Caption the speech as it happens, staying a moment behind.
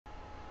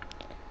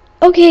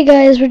Okay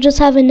guys, we're just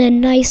having a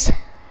nice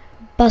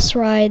bus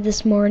ride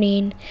this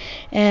morning,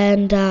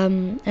 and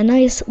a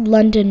nice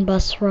London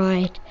bus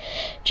ride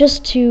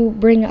just to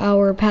bring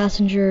our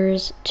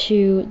passengers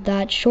to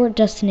that short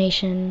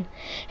destination.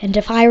 And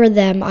if I were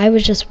them, I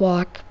would just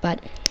walk,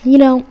 but you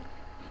know,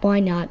 why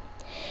not?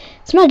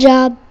 It's my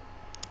job.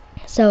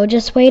 So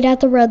just wait at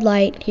the red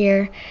light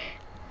here.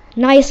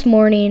 Nice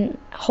morning.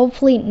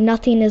 Hopefully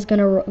nothing is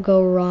gonna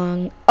go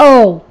wrong.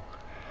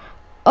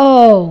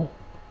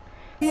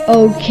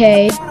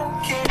 Okay.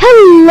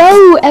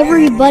 Hello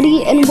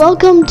everybody, and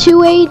welcome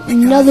to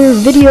another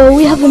video.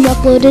 We haven't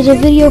uploaded a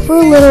video for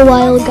a little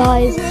while,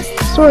 guys.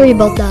 Sorry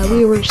about that.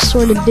 We were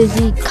sort of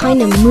busy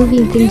kind of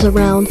moving things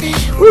around.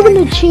 We're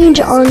going to change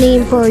our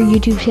name for our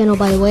YouTube channel,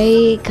 by the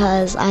way,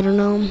 because I don't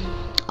know.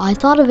 I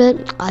thought of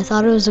it. I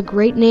thought it was a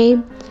great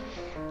name,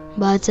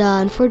 but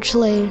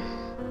unfortunately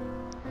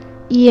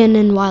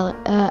Ian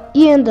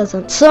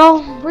doesn't.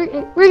 So we're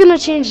going to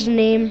change the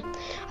name.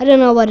 I don't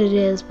know what it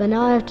is, but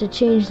now I have to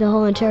change the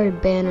whole entire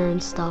banner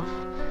and stuff.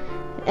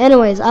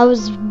 Anyways, I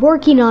was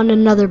working on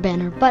another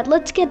banner, but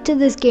let's get to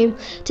this game.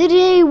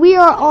 Today we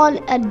are on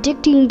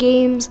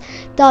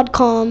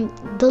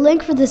addictinggames.com. The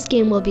link for this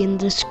game will be in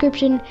the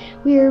description.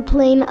 We are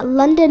playing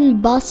London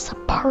Bus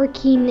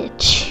Parking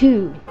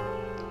 2.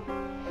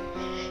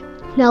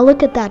 Now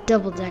look at that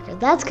double decker.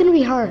 That's gonna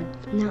be hard.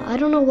 Now I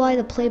don't know why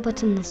the play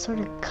button is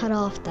sort of cut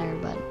off there,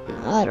 but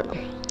I don't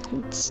know.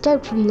 Let's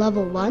start from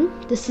level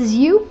 1. This is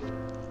you.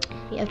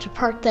 You have to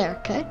park there,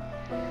 okay?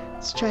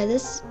 Let's try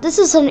this. This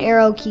is an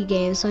arrow key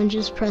game, so I'm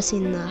just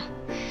pressing the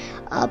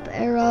up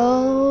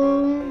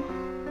arrow.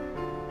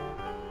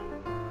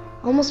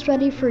 Almost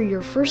ready for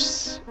your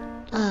first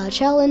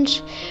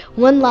challenge.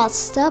 One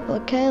last step,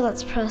 okay?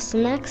 Let's press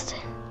next.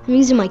 I'm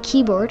using my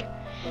keyboard.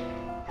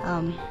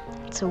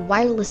 It's a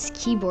wireless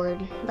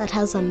keyboard that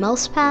has a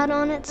mouse pad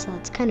on it, so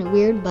it's kind of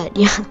weird, but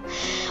yeah.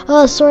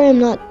 Oh, sorry, I'm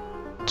not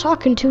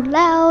talking too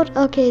loud.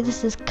 Okay,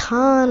 this is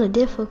kind of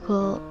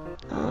difficult.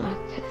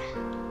 Okay.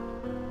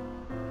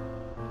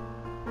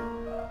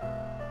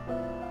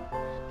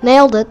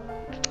 Nailed it.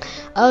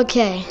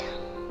 Okay.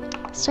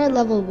 Start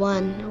level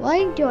 1.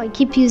 Why do I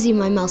keep using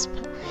my mouse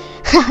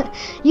pad?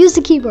 Use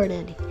the keyboard,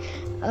 Andy.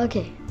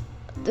 Okay.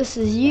 This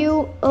is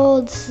you.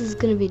 Oh, this is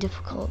gonna be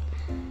difficult.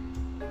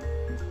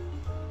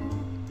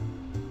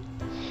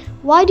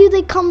 Why do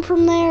they come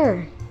from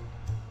there?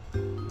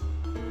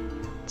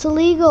 It's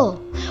illegal.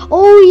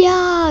 Oh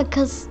yeah,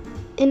 'cause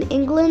in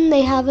England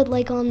they have it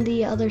like on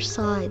the other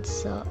side,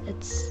 so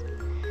it's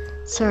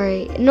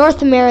sorry. In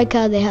North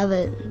America they have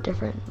it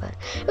different, but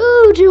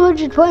ooh,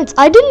 200 points.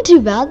 I didn't do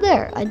bad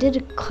there. I did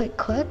it quite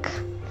quick.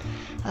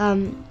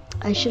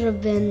 I should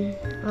have been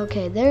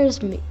okay.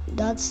 There's me.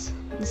 This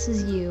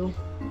is you.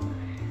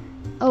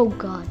 Oh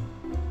God,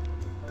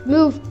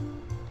 move.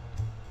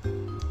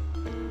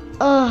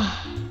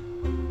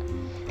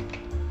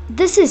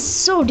 This is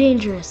so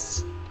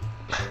dangerous.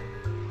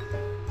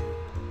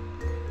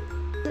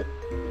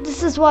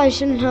 This is why I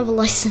shouldn't have a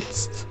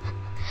license.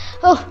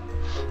 Oh,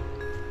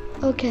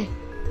 okay.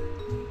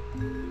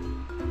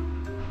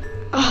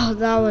 Oh,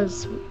 that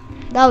was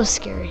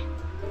scary.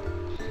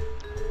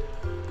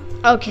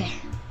 Okay,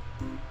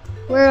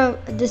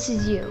 this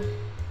is you.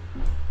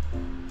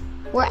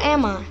 Where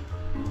am I?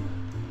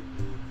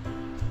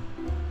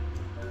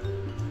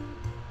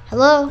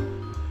 Hello?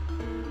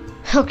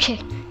 Okay.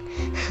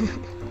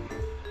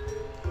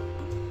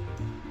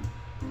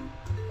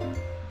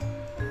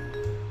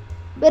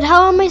 But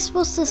how am I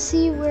supposed to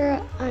see where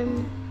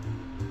I'm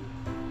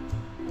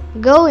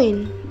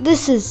going?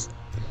 This is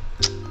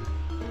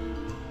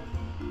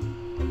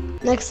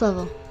next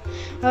level.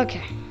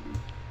 Okay.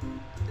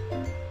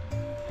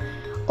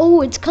 Oh,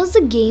 it's because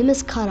the game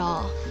is cut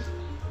off.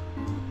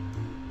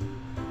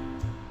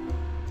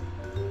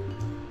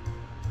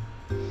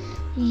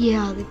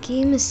 Yeah, the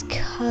game is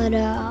cut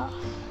off.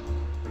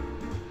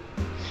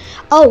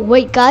 Oh,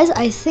 wait, guys,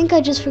 I think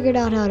I just figured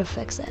out how to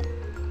fix it.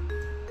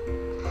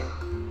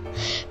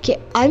 Okay,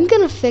 I'm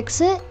gonna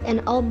fix it,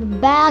 and I'll be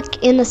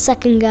back in a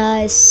second,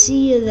 guys.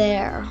 See you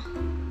there.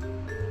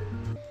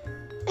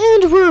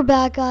 And we're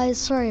back, guys.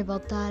 Sorry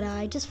about that.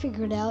 I just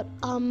figured out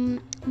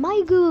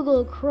my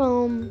Google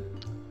Chrome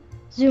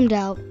zoomed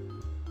out.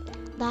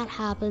 That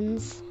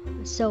happens,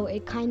 so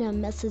it kind of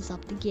messes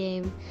up the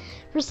game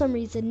for some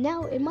reason.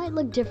 Now it might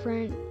look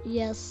different.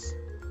 Yes.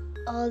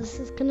 Oh,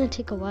 this is gonna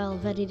take a while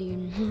of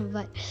editing,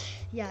 but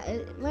yeah,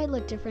 it might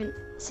look different.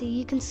 See,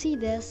 you can see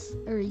this,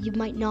 or you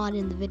might not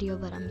in the video,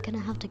 but I'm gonna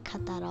have to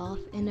cut that off.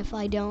 And if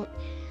I don't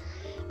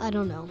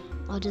know.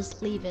 I'll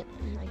just leave it,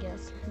 I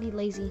guess. Be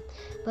lazy.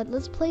 But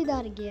let's play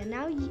that again.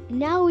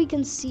 Now we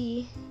can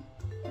see.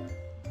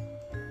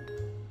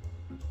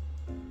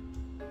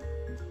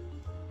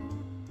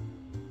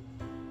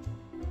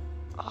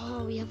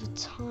 Oh, we have a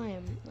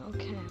time.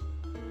 Okay.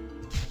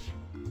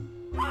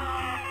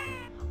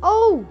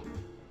 Oh!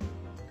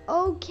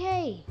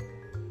 Okay.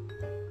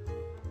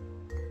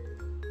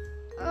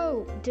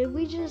 Oh, did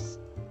we just...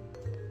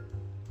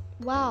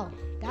 Wow,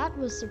 that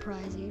was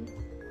surprising.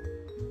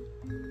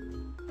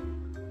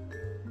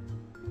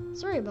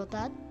 Sorry about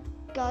that,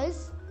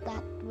 guys.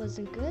 That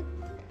wasn't good.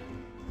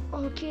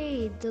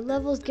 Okay, the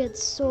levels get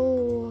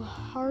so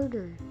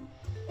harder.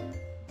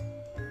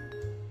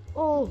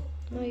 Oh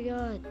my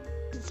god,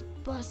 this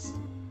bus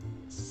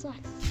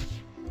sucks.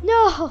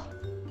 No!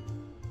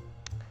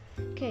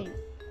 Okay,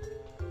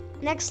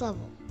 next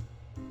level.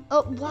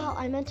 Oh wow,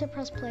 I meant to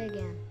press play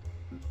again.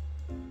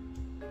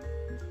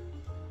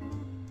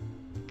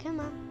 Come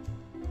on,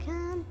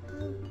 come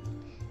on,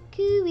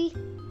 Cooey.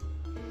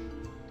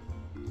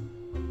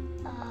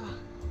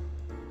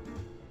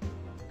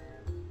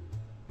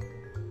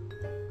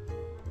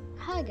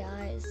 Hi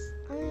guys,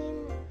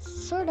 I'm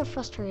sort of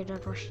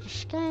frustrated with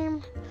this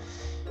game.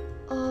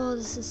 Oh,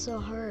 this is so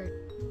hard.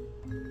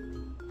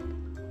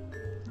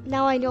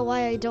 Now I know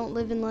why I don't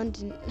live in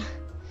London.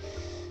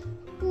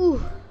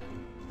 Ooh.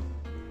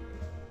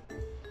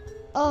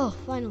 Oh,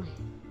 finally.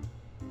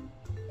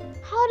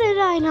 How did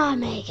I not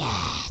make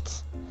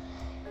it?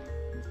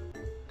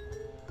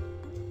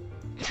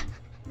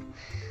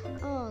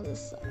 Oh,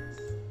 this sucks.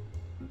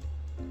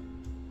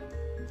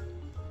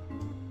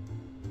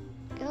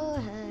 Go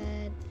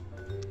ahead.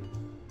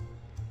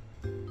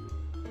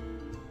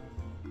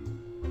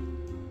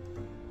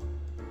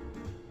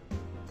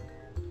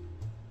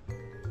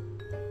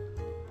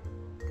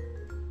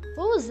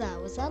 What was that?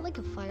 Was that like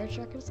a fire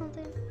truck or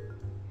something?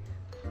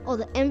 Oh,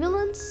 the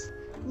ambulance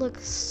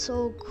looks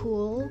so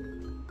cool.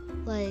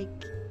 Like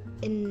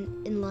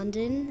in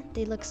London,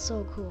 they look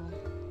so cool.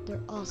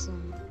 They're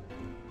awesome.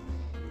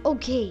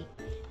 Okay,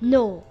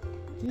 no,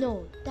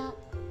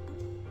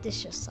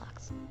 this just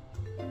sucks.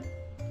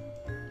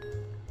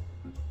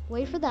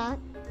 Wait for that.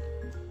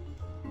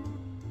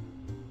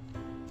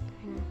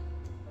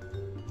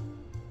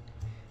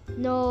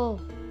 No.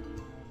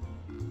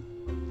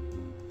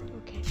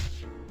 Okay.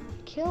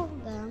 Kill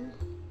them.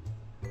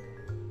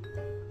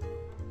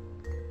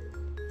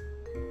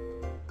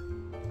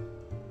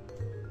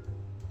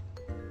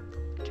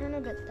 Turn a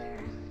bit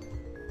there.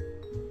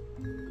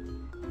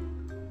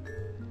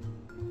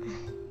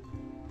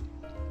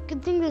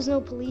 Good thing there's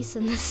no police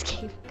in this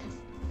game, because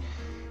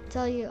I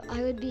tell you,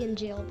 I would be in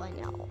jail by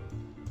now.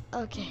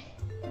 Okay.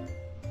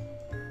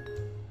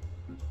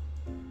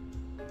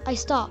 I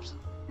stopped.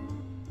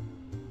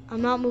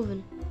 I'm not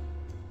moving.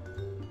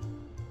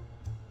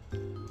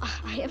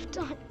 I have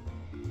time.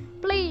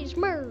 Please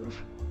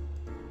move.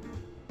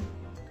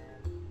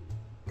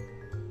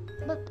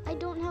 But I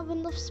don't have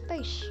enough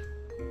space.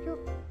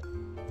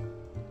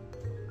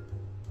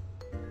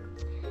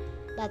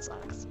 That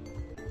sucks.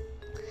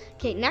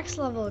 Okay, next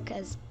level,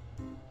 because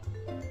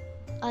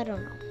I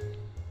don't know.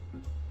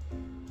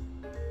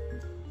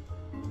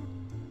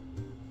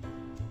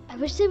 I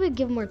wish they would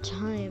give more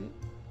time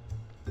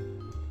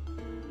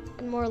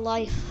and more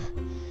life.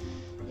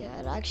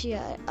 Yeah, actually,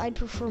 I'd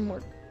prefer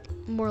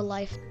more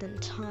life than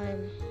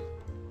time.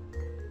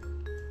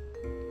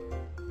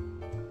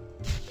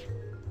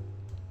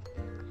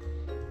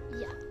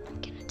 Yeah,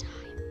 I'm gonna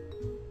die.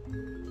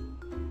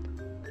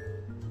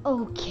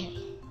 Okay.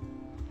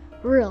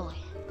 Really?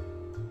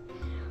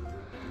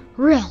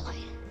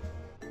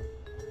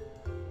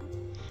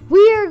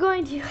 We are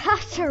going to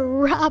have to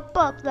wrap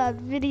up that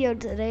video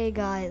today,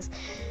 guys,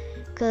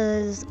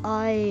 because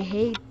I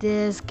hate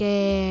this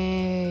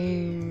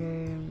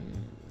game.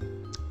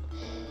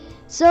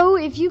 So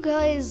if you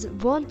guys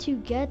want to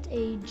get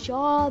a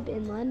job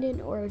in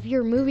London, or if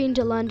you're moving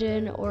to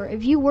London, or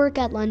if you work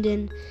at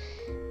London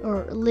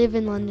or live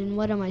in London,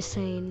 what am I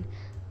saying?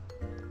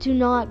 Do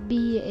not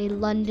be a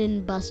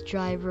London bus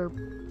driver.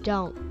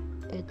 Don't.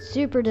 It's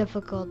super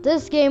difficult.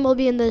 This game will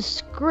be in the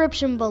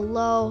description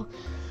below,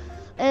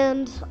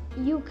 and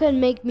you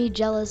can make me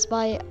jealous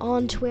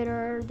on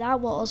Twitter.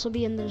 That will also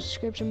be in the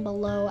description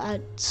below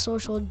at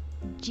social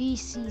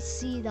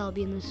GCC. That'll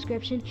be in the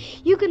description.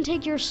 You can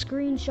take your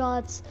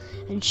screenshots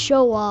and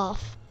show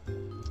off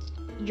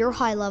your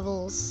high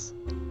levels.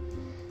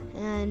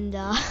 And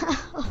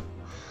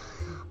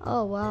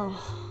oh wow,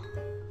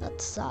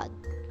 that's sad.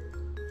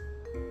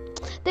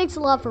 Thanks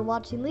a lot for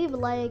watching. Leave a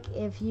like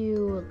if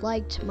you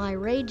liked my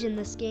rage in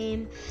this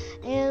game,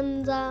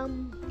 and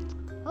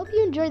hope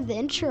you enjoyed the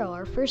intro,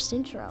 our first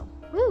intro.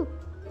 Woo!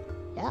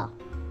 Yeah,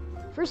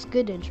 first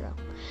good intro.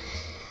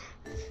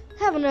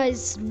 Have a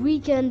nice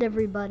weekend,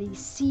 everybody.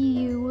 See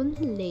you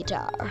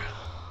later.